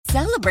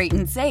Celebrate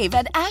and save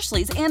at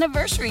Ashley's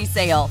Anniversary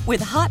Sale.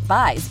 With Hot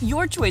Buys,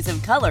 your choice of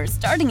colors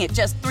starting at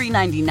just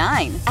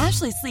 $3.99.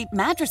 Ashley Sleep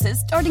mattresses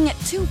starting at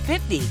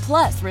 $2.50.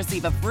 Plus,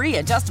 receive a free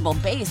adjustable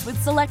base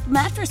with select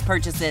mattress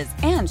purchases.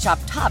 And shop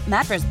top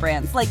mattress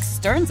brands like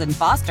Stearns &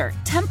 Foster,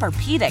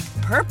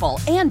 Tempur-Pedic, Purple,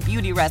 and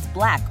Beautyrest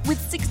Black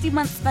with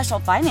 60-month special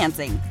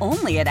financing.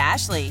 Only at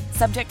Ashley.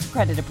 Subject to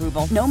credit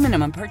approval. No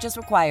minimum purchase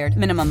required.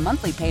 Minimum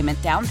monthly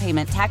payment, down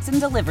payment, tax, and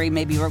delivery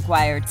may be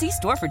required. See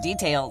store for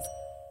details.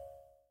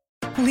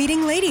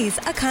 Leading Ladies,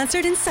 a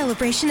concert in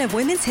celebration of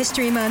Women's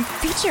History Month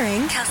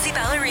featuring Kelsea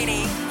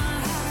Ballerini,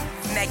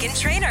 Meghan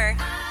Trainor,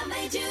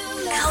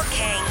 Elle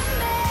King,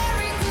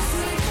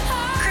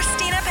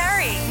 Christina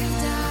Perri.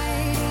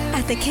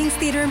 At the King's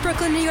Theater in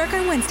Brooklyn, New York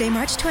on Wednesday,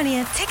 March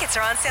 20th. Tickets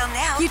are on sale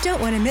now. You don't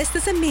want to miss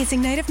this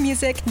amazing night of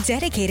music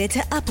dedicated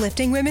to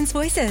uplifting women's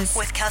voices.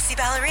 With Kelsea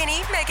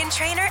Ballerini, Meghan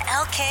Trainor,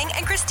 Elle King,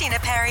 and Christina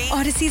Perri.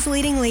 Odyssey's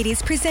Leading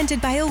Ladies,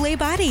 presented by Olay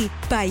Body.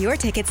 Buy your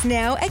tickets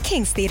now at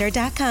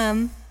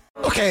kingstheater.com.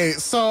 Okay,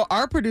 so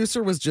our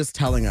producer was just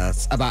telling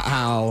us about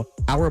how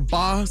our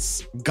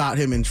boss got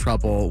him in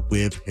trouble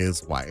with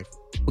his wife.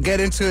 We'll get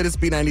into it. It's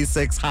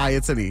B96. Hi,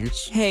 it's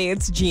Anish. Hey,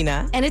 it's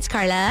Gina. And it's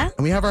Carla.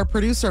 And we have our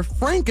producer,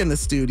 Frank, in the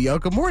studio.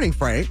 Good morning,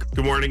 Frank.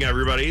 Good morning,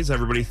 everybody. Is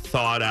everybody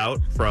thawed out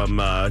from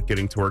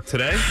getting to work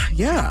today?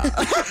 Yeah.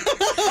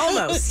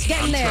 Almost.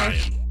 Getting there.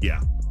 Trying.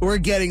 Yeah. We're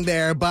getting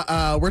there, but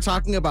we're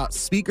talking about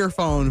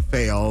speakerphone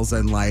fails.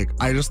 And, I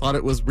just thought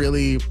it was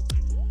really...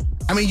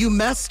 you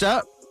messed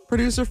up,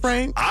 producer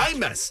Frank. I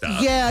messed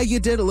up. Yeah, you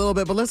did a little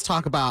bit, but let's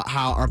talk about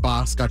how our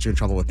boss got you in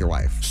trouble with your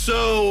wife.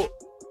 So...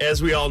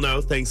 as we all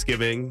know,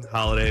 Thanksgiving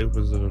holiday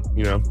was,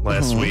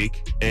 last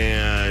week.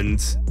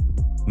 And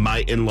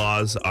my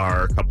in-laws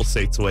are a couple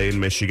states away in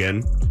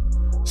Michigan.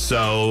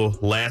 So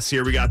last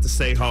year we got to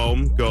stay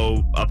home,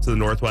 go up to the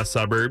northwest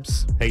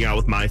suburbs, hang out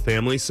with my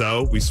family.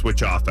 So we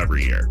switch off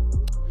every year.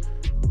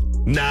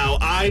 Now,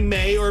 I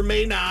may or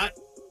may not,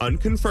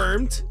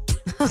 unconfirmed,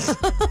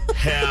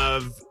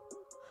 have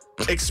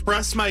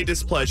expressed my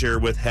displeasure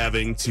with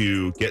having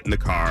to get in the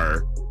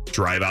car,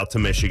 drive out to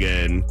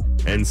Michigan,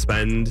 and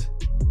spend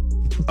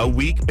a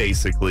week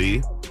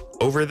basically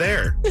over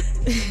there.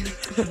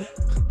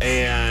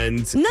 And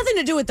nothing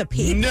to do with the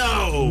people.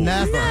 No.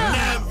 Never.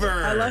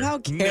 I love how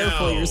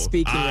careful you're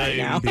speaking right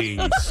now. I'm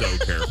being so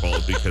careful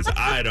because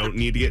I don't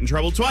need to get in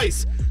trouble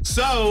twice.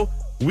 So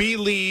we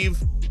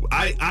leave.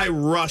 I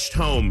rushed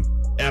home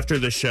after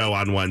the show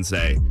on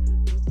Wednesday.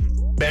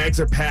 Bags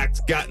are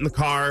packed, got in the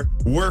car.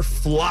 We're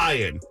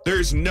flying.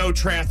 There's no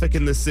traffic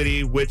in the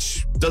city,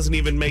 which doesn't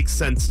even make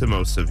sense to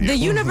most of you. The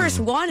universe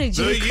wanted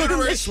you. The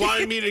universe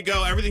wanted me to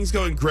go. Everything's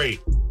going great.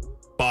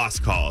 Boss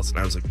calls. And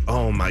I was like,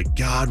 oh my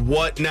God,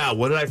 what now?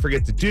 What did I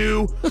forget to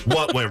do?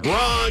 What went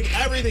wrong?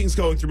 Everything's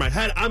going through my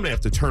head. I'm going to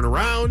have to turn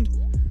around.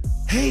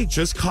 Hey,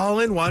 just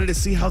calling. Wanted to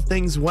see how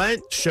things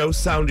went. Show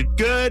sounded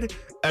good.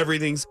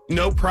 Everything's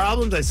no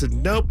problems. I said,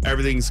 nope,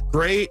 everything's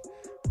great.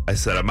 I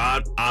said, I'm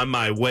on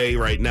my way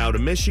right now to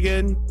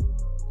Michigan.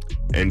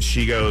 And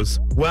she goes,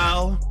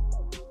 well,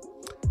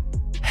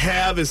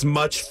 have as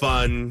much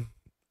fun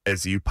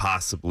as you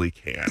possibly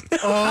can.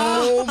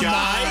 Oh,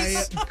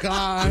 guys, my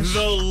gosh.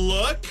 The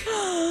look,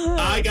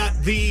 I got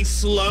the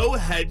slow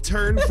head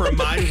turn from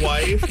my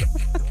wife,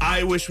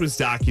 I wish was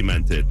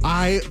documented.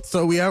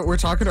 We're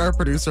talking to our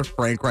producer,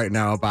 Frank, right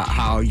now about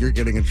how you're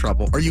getting in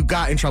trouble, or you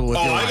got in trouble with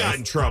your wife. I got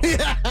in trouble.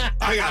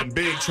 I got in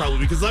big trouble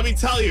because let me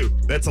tell you,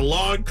 that's a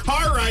long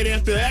car ride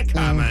after that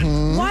comment.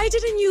 Mm-hmm. Why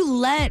didn't you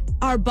let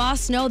our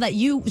boss know that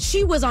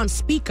she was on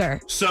speaker?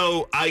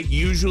 So I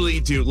usually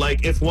do,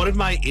 if one of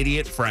my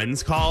idiot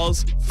friends calls,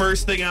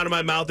 first thing out of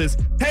my mouth is,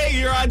 hey,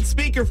 you're on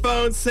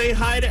speakerphone. Say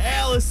hi to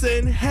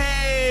Allison.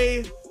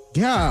 Hey.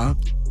 Yeah.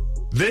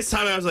 This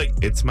time I was like,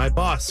 it's my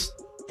boss.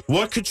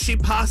 What could she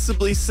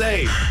possibly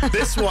say?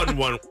 This one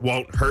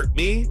won't hurt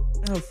me.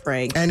 Oh,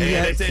 Frank. And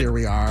yet, here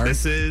we are.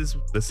 This is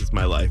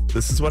my life.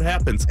 This is what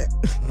happens.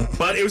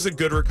 But it was a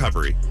good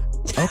recovery.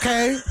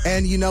 Okay.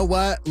 And you know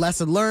what?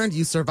 Lesson learned.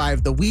 You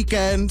survived the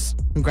weekend.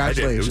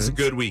 Congratulations. I did. It was a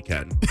good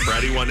weekend. For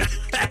anyone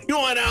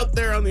out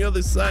there on the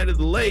other side of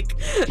the lake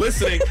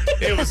listening,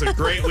 it was a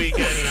great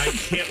weekend, and I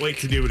can't wait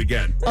to do it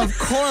again. Of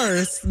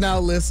course. Now,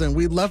 listen,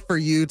 we'd love for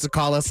you to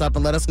call us up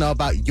and let us know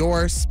about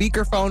your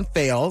speakerphone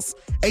fails.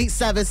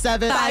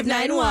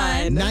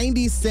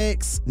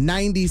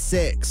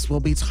 877-591-9696. We'll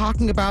be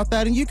talking about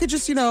that, and you could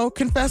just,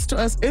 confess to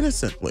us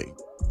innocently.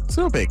 It's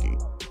no biggie.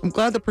 I'm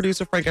glad the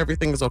producer, Frank,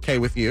 everything is okay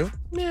with you.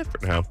 Yeah,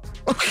 for now.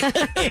 Okay.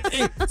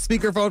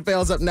 Speakerphone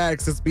fails up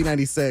next. It's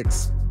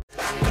B96.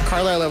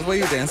 Carla, I love the way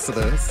you dance to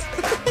this.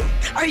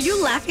 Are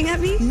you laughing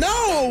at me?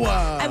 No!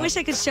 I wish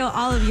I could show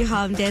all of you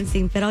how I'm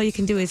dancing, but all you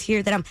can do is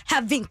hear that I'm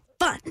having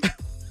fun.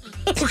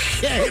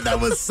 Okay, that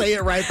was Say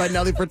It Right by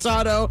Nelly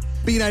Furtado.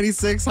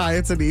 B96, hi,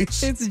 it's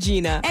Anish. It's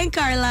Gina. And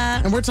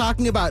Carla. And we're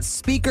talking about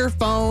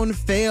speakerphone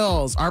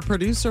fails. Our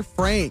producer,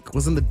 Frank,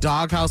 was in the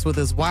doghouse with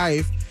his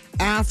wife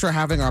after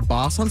having our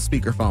boss on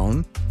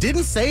speakerphone,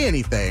 didn't say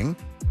anything,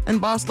 And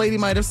boss lady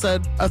might have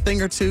said a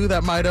thing or two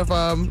that might have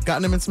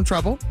gotten him in some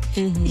trouble.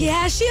 Mm-hmm.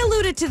 Yeah, she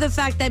alluded to the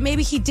fact that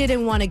maybe he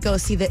didn't want to go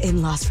see the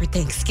in-laws for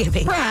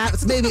Thanksgiving.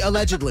 Perhaps, maybe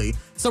allegedly.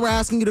 So we're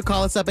asking you to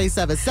call us up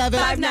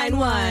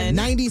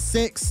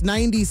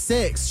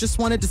 877-591-9696. Just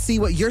wanted to see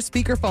what your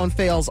speakerphone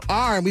fails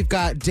are. And we've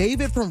got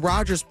David from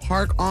Rogers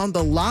Park on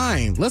the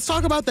line. Let's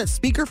talk about that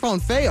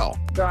speakerphone fail.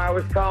 So I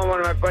was calling one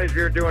of my buddies.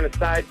 We were doing a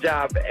side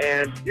job,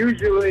 and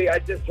usually I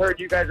just heard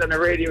you guys on the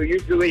radio.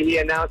 Usually he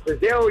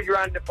announces, "Yo, you're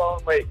on the phone.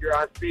 Wait, you're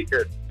on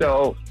speaker."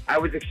 So I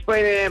was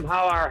explaining to him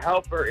how our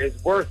helper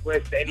is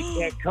worthless and he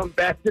can't come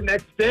back the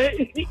next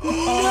day.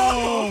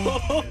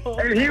 Oh.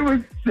 And he was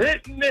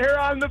sitting there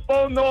on the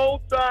phone the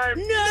whole time.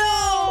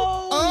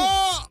 No!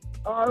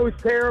 Oh, it was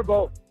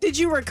terrible. Did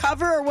you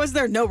recover, or was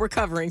there no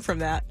recovering from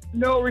that?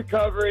 No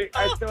recovery.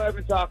 I still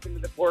haven't talked to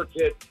the poor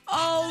kid.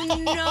 Oh,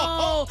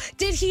 no.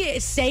 Did he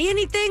say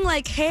anything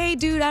like, hey,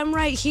 dude, I'm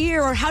right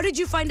here? Or how did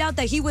you find out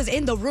that he was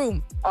in the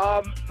room?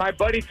 My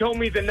buddy told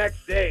me the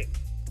next day.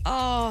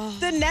 Oh.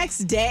 The next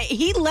day?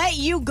 He let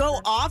you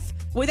go off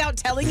without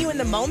telling you in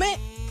the moment?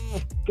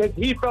 Because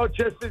he felt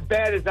just as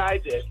bad as I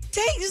did.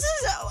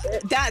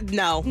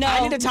 No.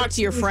 I need to talk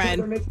to your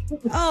friend.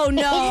 Oh,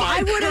 no.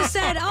 I would have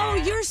said, oh,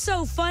 you're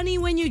so funny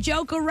when you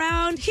joke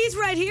around. He's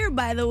right here,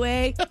 by the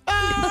way.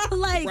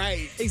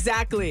 Right.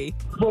 Exactly.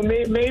 Well,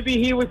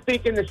 maybe he was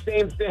thinking the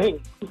same thing.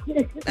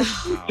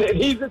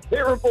 He's a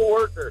terrible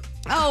worker.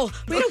 Oh,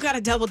 we don't got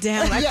to double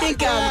down. I think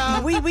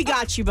we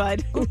got you,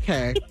 bud.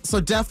 Okay. So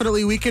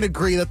definitely we can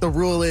agree that the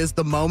rule is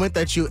the moment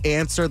that you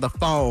answer the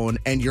phone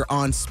and you're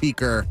on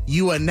speaker,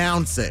 you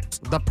announce it.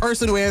 The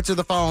person who answered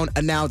the phone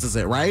announces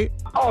it, right?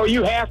 Oh,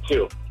 you have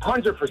to.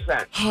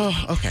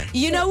 100%. Okay.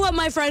 You know what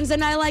my friends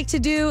and I like to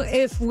do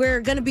if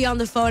we're going to be on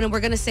the phone and we're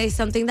going to say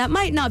something that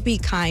might not be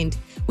kind?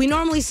 We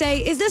normally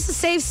say, is this a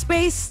safe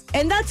space?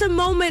 And that's a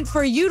moment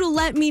for you to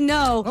let me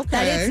know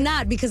that it's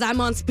not because I'm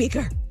on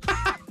speaker.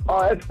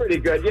 Oh, that's pretty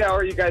good. Yeah,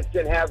 or you guys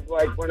can have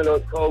like one of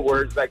those code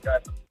words like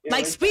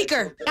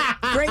speaker.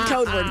 Great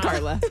code word,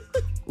 Carla.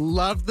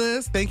 Love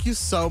this. Thank you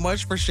so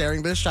much for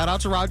sharing this. Shout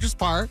out to Rogers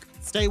Park.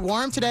 Stay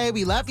warm today.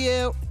 We love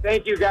you.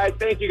 Thank you, guys.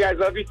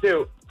 Love you,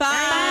 too.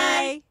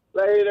 Bye.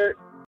 Later.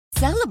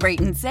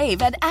 Celebrate and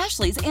save at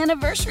Ashley's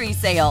Anniversary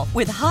Sale.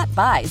 With Hot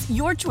Buys,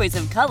 your choice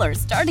of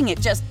colors starting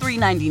at just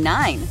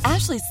 $3.99.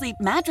 Ashley Sleep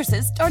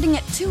mattresses starting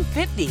at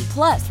 $2.50.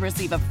 Plus,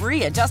 receive a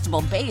free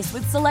adjustable base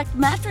with select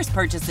mattress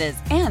purchases.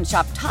 And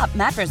shop top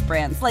mattress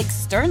brands like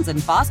Stearns &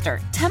 Foster,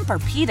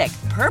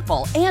 Tempur-Pedic,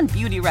 Purple, and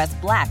Beautyrest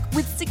Black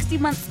with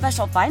 60-month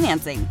special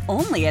financing.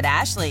 Only at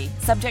Ashley.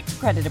 Subject to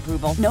credit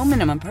approval. No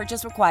minimum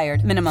purchase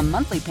required. Minimum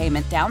monthly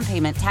payment, down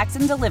payment, tax,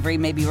 and delivery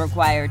may be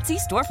required. See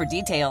store for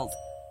details.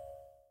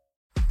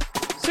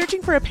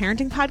 Searching for a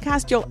parenting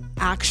podcast you'll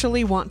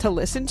actually want to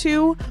listen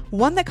to?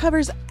 One that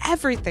covers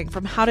everything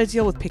from how to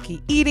deal with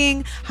picky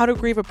eating, how to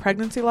grieve a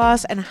pregnancy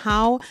loss, and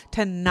how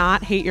to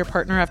not hate your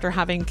partner after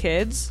having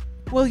kids?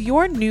 Well,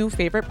 your new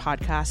favorite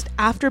podcast,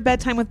 After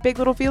Bedtime with Big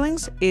Little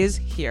Feelings, is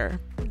here.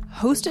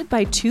 Hosted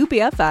by two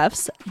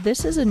BFFs,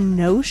 this is a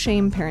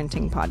no-shame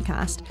parenting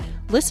podcast.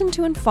 Listen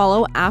to and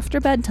follow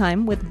After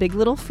Bedtime with Big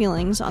Little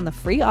Feelings on the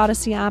free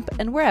Odyssey app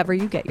and wherever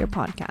you get your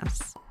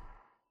podcasts.